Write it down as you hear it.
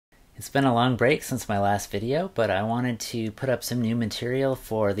It's been a long break since my last video, but I wanted to put up some new material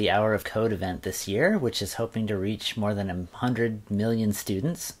for the Hour of Code event this year, which is hoping to reach more than 100 million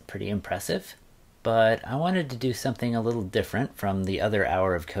students. Pretty impressive. But I wanted to do something a little different from the other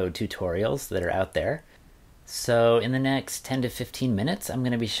Hour of Code tutorials that are out there. So in the next 10 to 15 minutes, I'm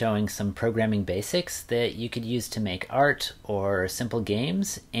going to be showing some programming basics that you could use to make art or simple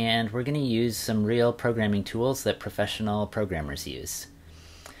games, and we're going to use some real programming tools that professional programmers use.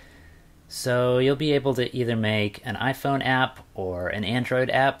 So you'll be able to either make an iPhone app or an Android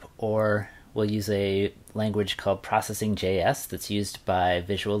app, or we'll use a language called Processing.js that's used by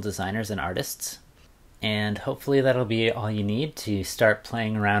visual designers and artists. And hopefully that'll be all you need to start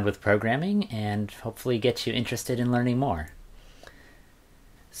playing around with programming and hopefully get you interested in learning more.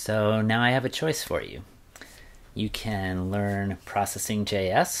 So now I have a choice for you. You can learn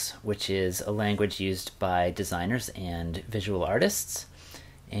Processing.js, which is a language used by designers and visual artists.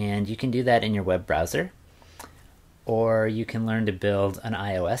 And you can do that in your web browser. Or you can learn to build an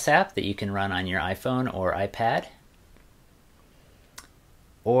iOS app that you can run on your iPhone or iPad.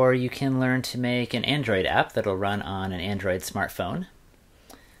 Or you can learn to make an Android app that'll run on an Android smartphone.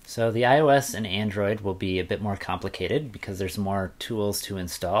 So the iOS and Android will be a bit more complicated because there's more tools to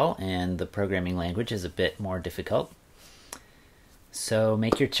install and the programming language is a bit more difficult. So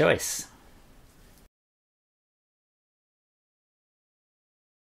make your choice.